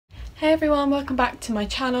Hey everyone, welcome back to my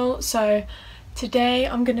channel. So today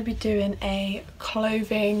I'm going to be doing a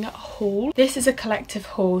clothing haul. This is a collective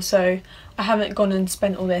haul, so I haven't gone and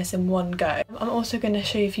spent all this in one go. I'm also going to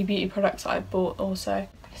show you a few beauty products that I bought also.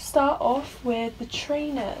 Start off with the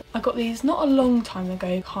trainers. I got these not a long time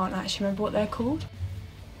ago, can't actually remember what they're called.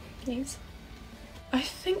 These. I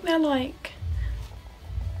think they're like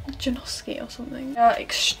Janoski or something. They're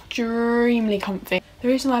extremely comfy. The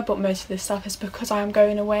reason why I bought most of this stuff is because I am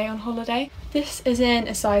going away on holiday. This is in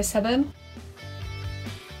a size 7.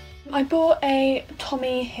 I bought a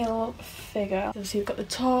Tommy Hilfiger. So you've got the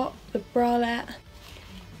top, the bralette.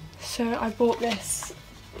 So I bought this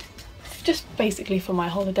just basically for my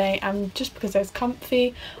holiday and just because it's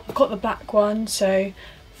comfy. I've got the black one, so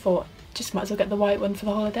thought just might as well get the white one for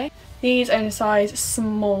the holiday. These are in a size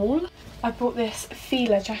small. I bought this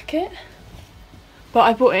feeler jacket, but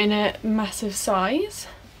I bought it in a massive size.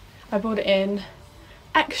 I bought it in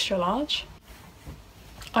extra large.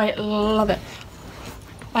 I love it.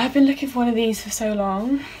 I have been looking for one of these for so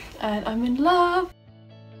long and I'm in love.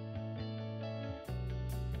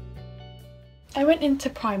 I went into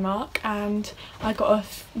Primark and I got a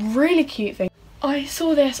really cute thing. I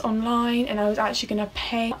saw this online and I was actually going to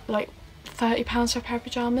pay like £30 for a pair of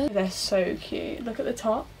pyjamas. They're so cute. Look at the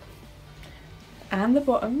top and the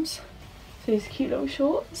bottoms. So these cute little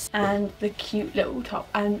shorts and the cute little top,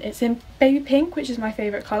 and it's in baby pink, which is my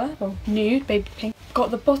favourite colour. Well, nude baby pink. Got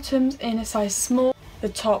the bottoms in a size small, the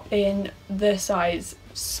top in the size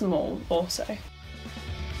small also.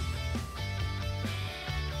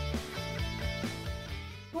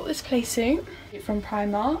 Bought this play suit from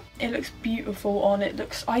Primark. It looks beautiful on. It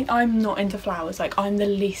looks, I'm not into flowers, like I'm the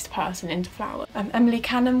least person into flowers. Emily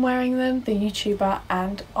Cannon wearing them, the YouTuber,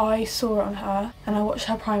 and I saw it on her and I watched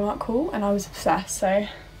her Primark haul and I was obsessed, so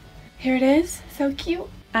here it is, so cute.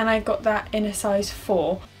 And I got that in a size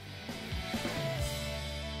 4.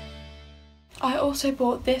 I also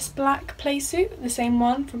bought this black play suit, the same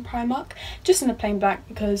one from Primark, just in a plain black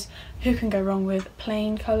because who can go wrong with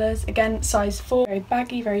plain colours? Again, size 4, very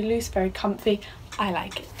baggy, very loose, very comfy. I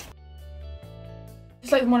like it.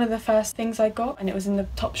 It's like one of the first things I got and it was in the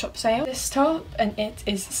Topshop sale. This top, and it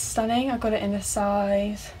is stunning. I got it in a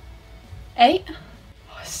size 8.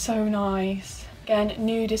 Oh, so nice. Again,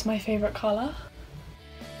 nude is my favourite colour.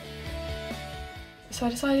 So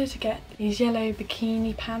I decided to get these yellow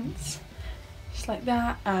bikini pants. Just like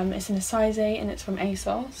that. It's in a size 8 and it's from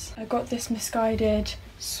ASOS. I got this Missguided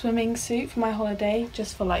swimming suit for my holiday,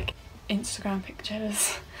 just for like Instagram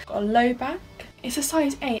pictures. Got a low back. It's a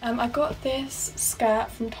size 8. I got this skirt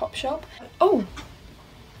from Topshop. Oh!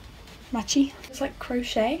 Matchy. It's like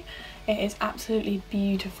crochet. It is absolutely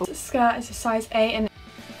beautiful. The skirt is a size 8 and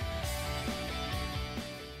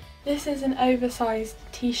this is an oversized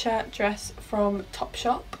t-shirt dress from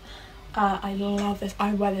Topshop. I love this.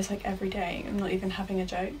 I wear this like every day. I'm not even having a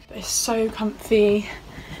joke. But it's so comfy.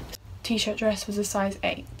 The t-shirt dress was a size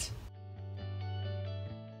 8.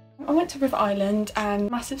 I went to River Island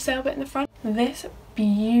and massive sale bit in the front. This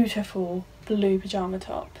beautiful blue pyjama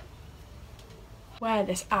top. Wear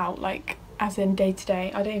this out like as in day to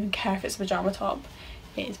day. I don't even care if it's a pyjama top.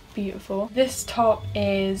 It is beautiful. This top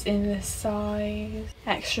is in the size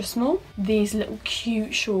extra small. These little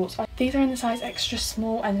cute shorts. These are in the size extra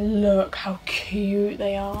small and look how cute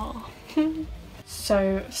they are.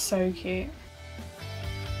 So cute.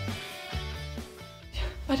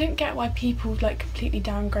 I don't get why people like completely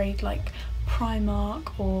downgrade like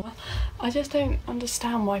Primark, or I just don't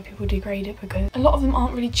understand why people degrade it, because a lot of them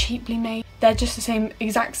aren't really cheaply made. They're just the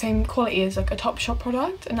exact same quality as like a Topshop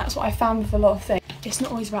product, and that's what I found with a lot of things. It's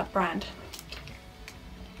not always about brand.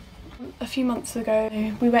 A few months ago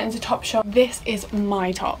we went into Topshop. This is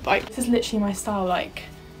my top, like this is literally my style. Like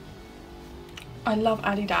I love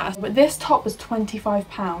Adidas, but this top was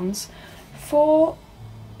 £25 for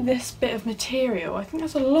this bit of material. I think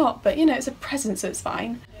that's a lot, but you know, it's a present, so it's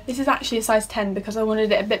fine. This is actually a size 10 because I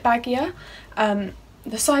wanted it a bit baggier.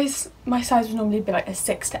 My size would normally be like a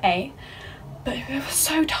 6 to 8, but it was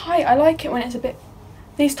so tight. I like it when it's a bit,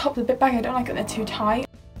 these tops are a bit baggy. I don't like it when they're too tight.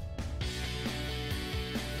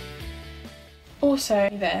 Also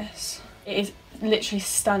this, it is literally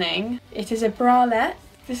stunning. It is a bralette.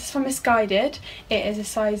 This is from Missguided. It is a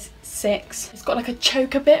size 6. It's got like a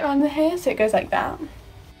choker bit around the hair, so it goes like that.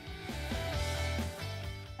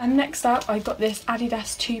 And next up I got this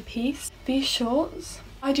Adidas 2-piece. These shorts,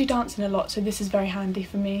 I do dancing a lot, so this is very handy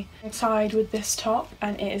for me. Inside with this top,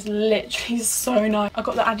 and it is literally so nice. I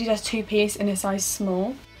got the Adidas 2-piece in a size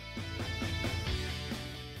small.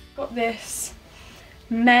 Got this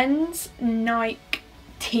men's Nike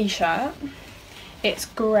t-shirt. It's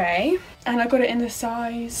grey. and I got it in the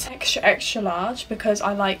size extra extra large because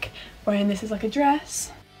I like wearing this as like a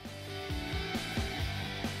dress.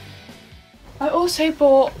 I also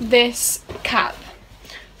bought this cap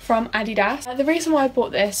from Adidas. The reason why I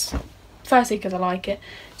bought this, firstly because I like it,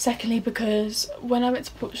 secondly because when I went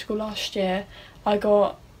to Portugal last year I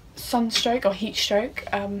got sunstroke or heat stroke,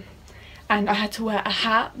 and I had to wear a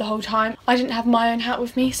hat the whole time. I didn't have my own hat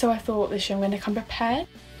with me, so I thought this year I'm going to come prepared.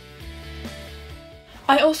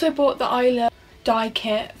 I also bought the Eyelure dye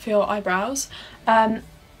kit for your eyebrows, and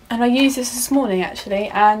I used this morning actually,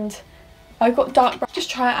 and I got dark brown. Just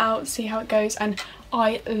try it out, see how it goes, and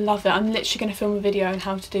I love it. I'm literally going to film a video on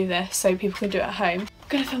how to do this so people can do it at home. I'm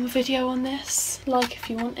going to film a video on this, like if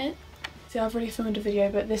you want it. See, I've already filmed a video,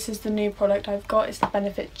 but this is the new product I've got. It's the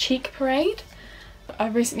Benefit Cheek Parade. I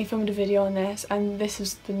recently filmed a video on this, and this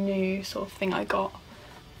is the new sort of thing I got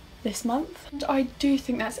this month. And I do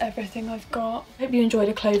think that's everything I've got. I hope you enjoyed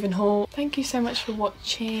a clothing haul. Thank you so much for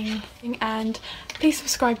watching, and please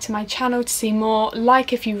subscribe to my channel to see more.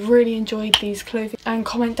 Like if you really enjoyed these clothing, and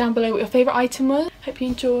comment down below what your favourite item was. Hope you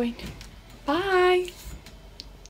enjoyed. Bye!